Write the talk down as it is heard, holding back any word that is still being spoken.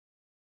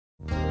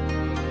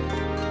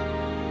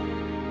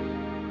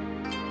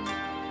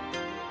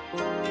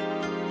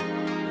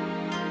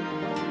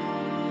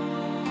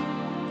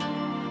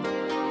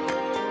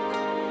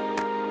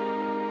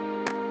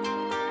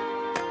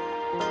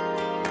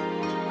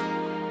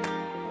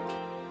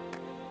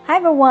Hi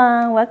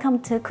everyone, welcome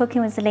to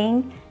Cooking with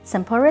Ling.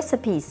 Simple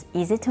recipes,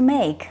 easy to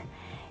make.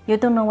 You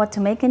don't know what to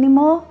make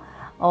anymore?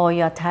 Or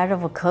you're tired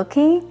of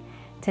cooking?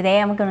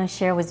 Today I'm going to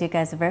share with you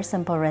guys a very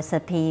simple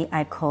recipe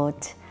I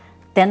called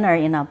dinner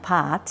in a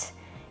pot.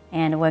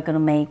 And we're going to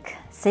make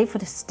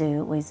seafood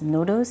stew with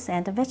noodles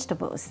and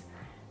vegetables.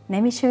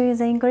 Let me show you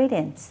the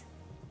ingredients.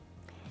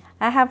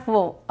 I have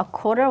a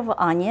quarter of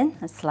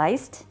onion,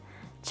 sliced,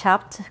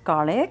 chopped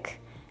garlic,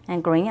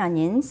 and green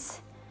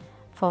onions.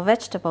 For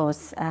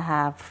vegetables, I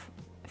have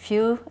a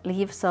few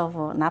leaves of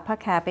Napa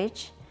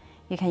cabbage.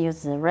 You can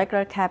use the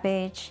regular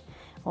cabbage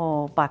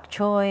or bok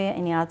choy,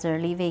 any other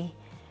leafy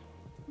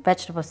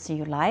vegetables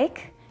you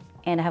like.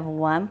 And I have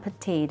one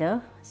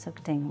potato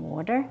soaked in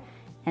water.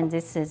 And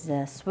this is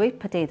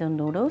sweet potato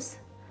noodles,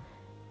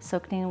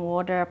 soaked in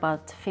water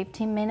about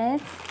 15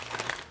 minutes.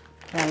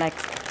 I like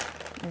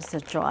this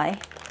dry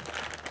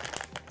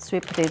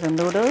sweet potato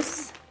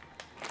noodles.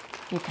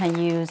 You can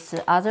use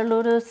other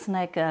noodles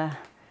like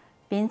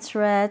bean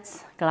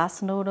threads,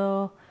 glass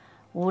noodle,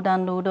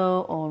 udon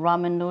noodle, or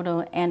ramen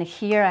noodle. And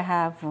here I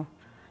have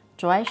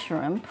dry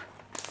shrimp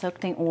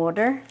soaked in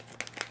water.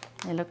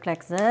 They look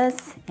like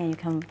this, and you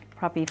can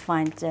probably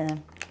find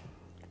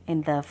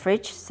in the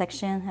fridge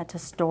section at the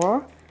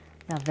store.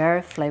 They're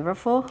very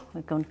flavorful.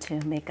 We're going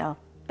to make a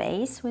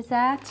base with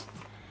that.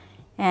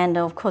 And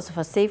of course,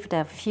 for seafood, I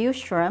have a few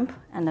shrimp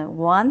and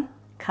one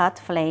cut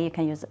filet. You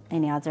can use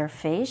any other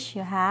fish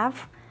you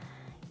have.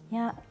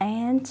 Yeah,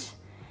 and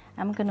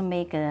I'm gonna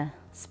make a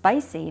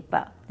spicy,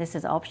 but this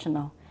is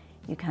optional.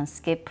 You can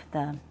skip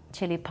the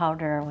chili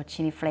powder or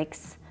chili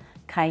flakes,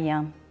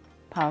 cayenne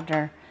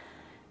powder,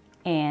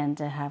 and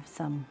have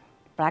some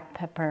black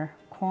pepper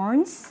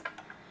corns.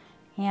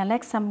 Yeah,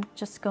 next I'm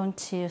just going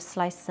to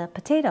slice the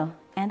potato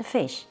and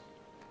fish.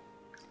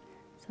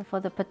 So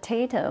for the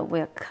potato,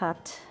 we'll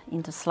cut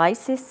into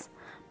slices,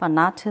 but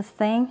not too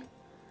thin.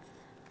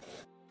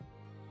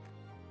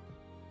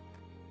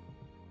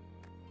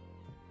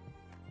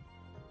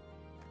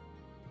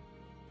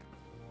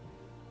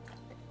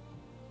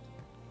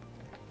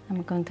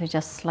 I'm going to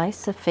just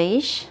slice the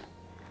fish,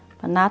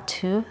 but not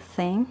too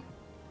thin,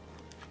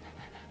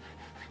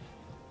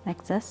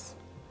 like this.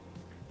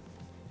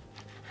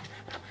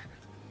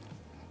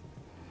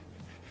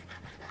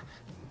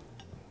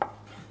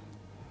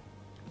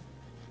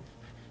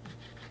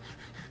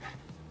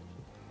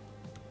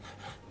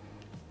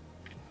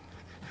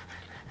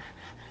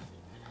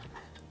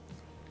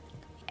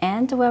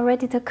 And we're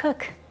ready to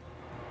cook.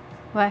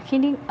 We're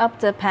heating up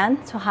the pan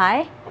to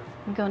high.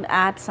 I'm going to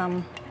add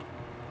some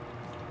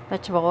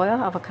vegetable oil,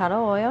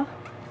 avocado oil.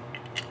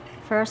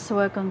 First,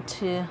 we're going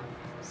to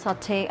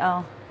saute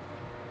our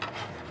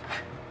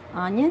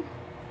onion,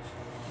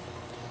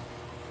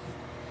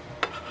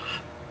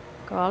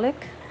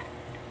 garlic,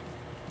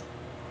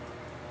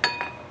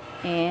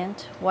 and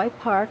white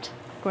part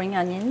green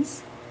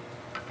onions,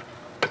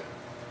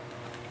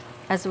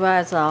 as well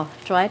as our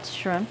dried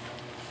shrimp.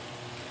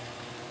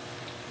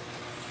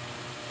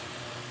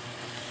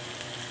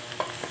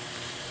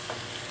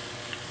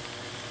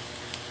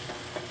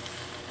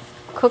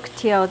 Cook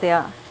till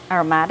they're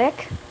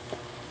aromatic.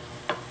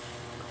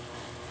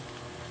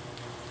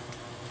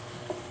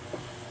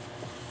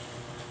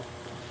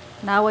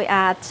 Now we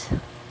add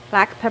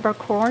black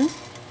peppercorn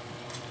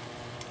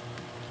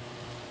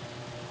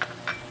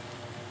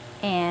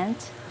and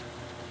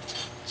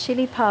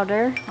chili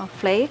powder or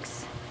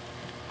flakes.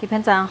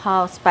 Depends on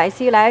how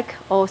spicy you like,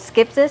 or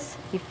skip this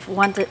if you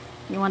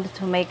wanted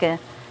to make a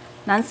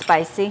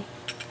non-spicy.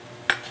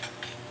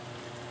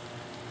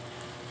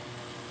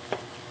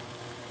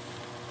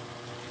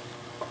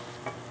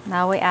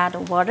 Now we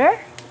add water.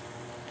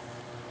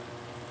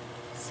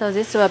 So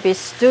this will be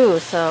stew,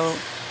 so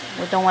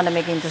we don't want to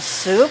make it into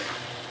soup.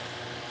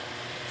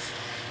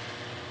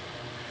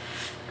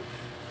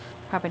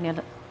 Probably need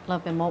a little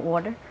bit more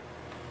water.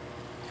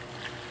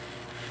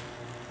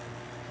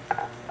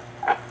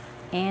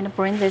 And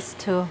bring this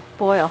to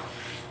boil.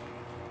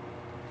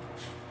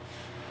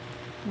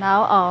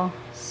 Now our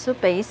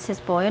soup base is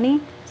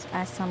boiling. Let's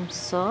add some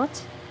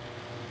salt.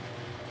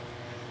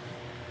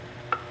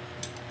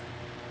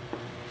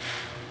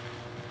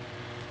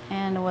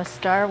 And we'll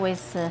start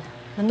with the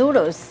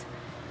noodles,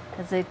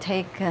 because they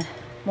take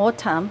more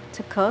time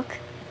to cook.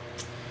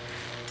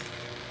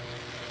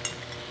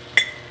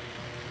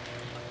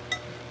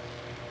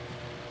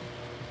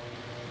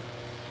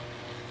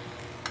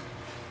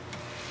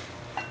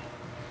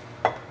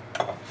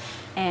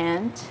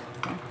 And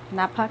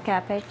Napa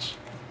cabbage.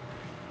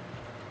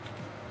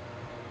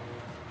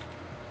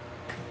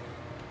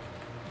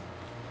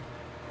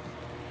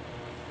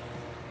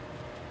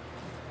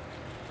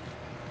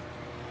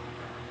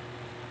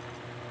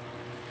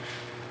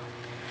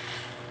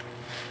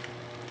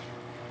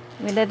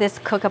 We let this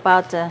cook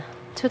about 2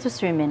 to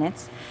 3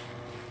 minutes.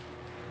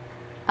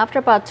 After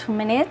about 2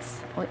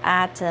 minutes, we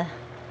add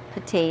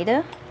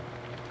potato.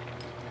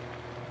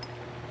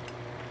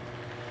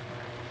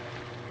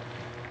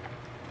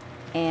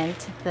 And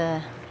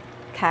the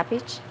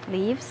cabbage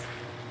leaves.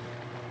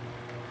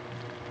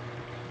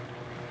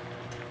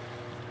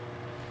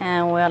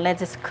 And we'll let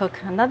this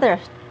cook another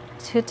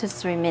 2 to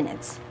 3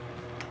 minutes.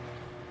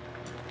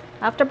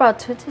 After about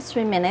 2 to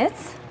 3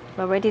 minutes,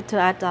 we're ready to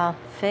add our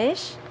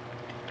fish,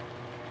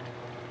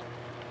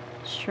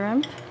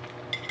 shrimp,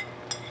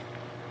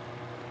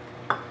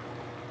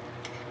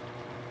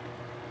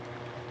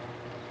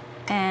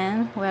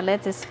 and we'll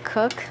let this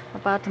cook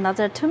about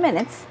another 2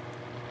 minutes.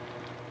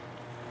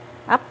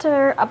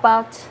 After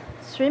about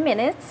 3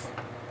 minutes,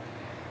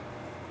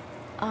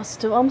 our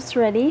stew almost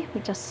ready.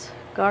 We just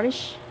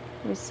garnish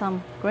with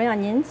some green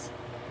onions.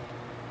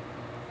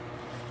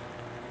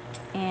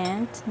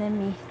 And let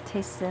me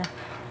taste the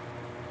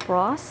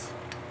broth.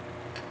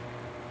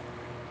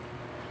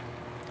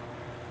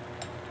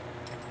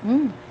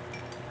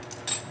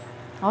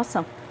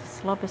 Awesome.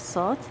 Just a little bit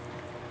salt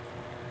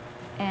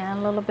and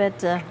a little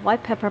bit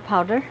white pepper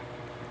powder.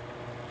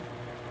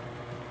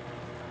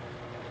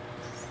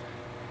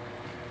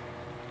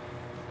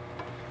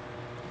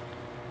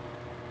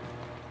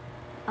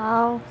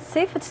 Our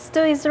seafood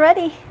stew is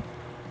ready.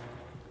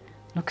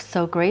 Looks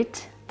so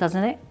great,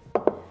 doesn't it?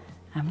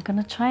 I'm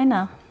gonna try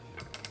now.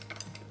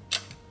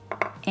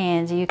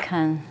 And you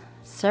can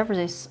serve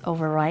this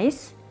over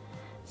rice.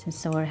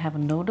 Since we have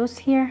noodles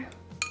here,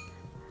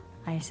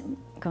 I'm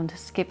going to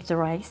skip the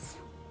rice.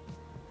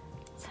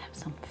 Let's have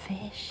some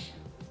fish,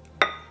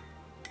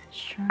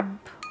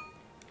 shrimp.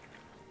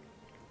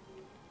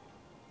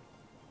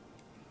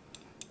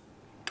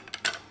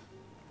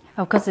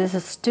 Of course, it's a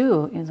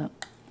stew, you know.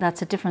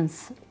 That's a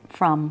difference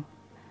from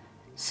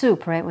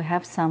soup, right? We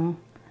have some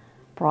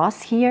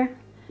broth here,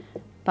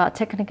 but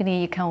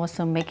technically you can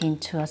also make it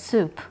into a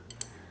soup.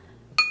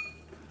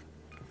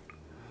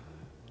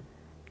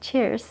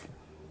 Cheers.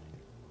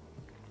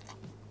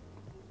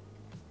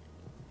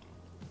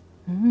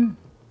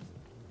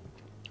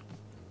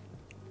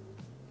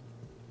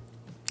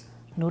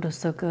 Noodles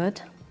so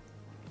good.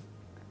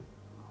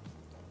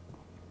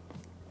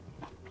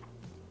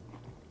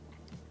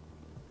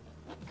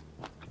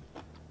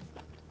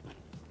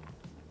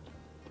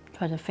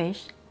 Try the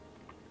fish.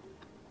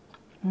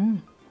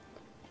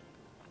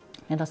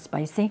 Little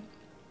spicy.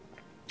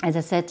 As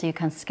I said, you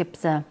can skip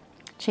the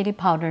chili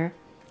powder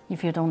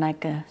if you don't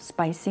like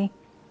spicy.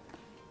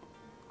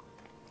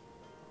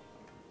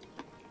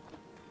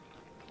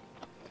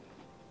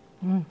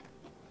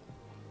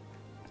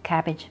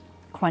 Cabbage,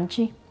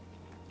 crunchy.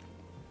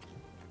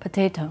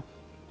 Potato.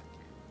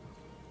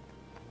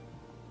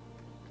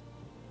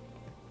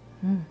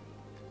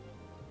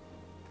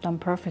 Done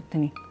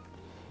perfectly.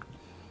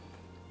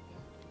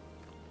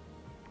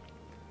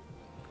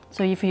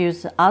 So if you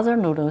use other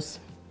noodles,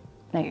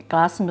 like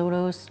glass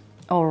noodles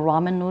or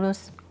ramen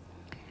noodles,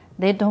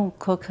 they don't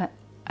cook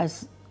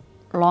as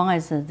long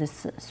as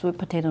this sweet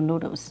potato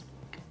noodles.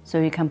 So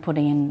you can put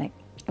it in like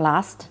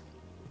last.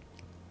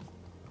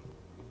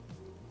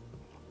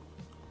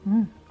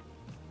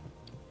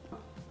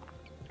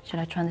 Should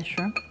I try the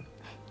shrimp?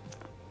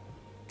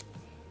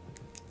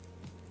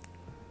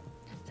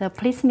 So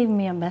please leave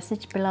me a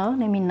message below.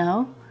 Let me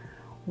know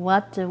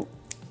what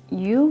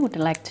you would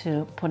like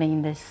to put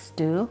in this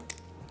stew.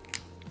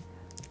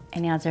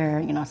 Any other,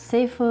 you know,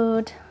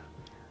 seafood.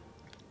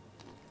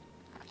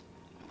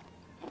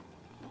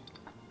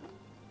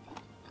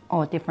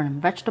 Or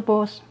different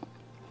vegetables.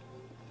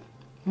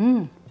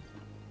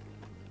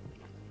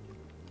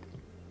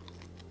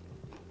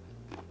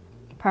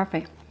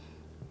 Perfect.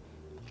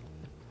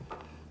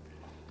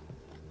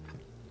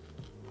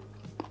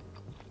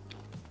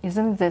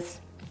 Isn't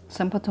this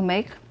simple to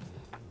make?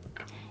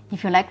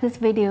 If you like this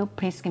video,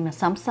 please give me a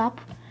thumbs up.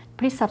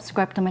 Please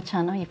subscribe to my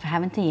channel if you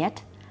haven't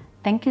yet.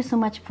 Thank you so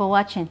much for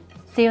watching.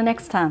 See you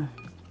next time.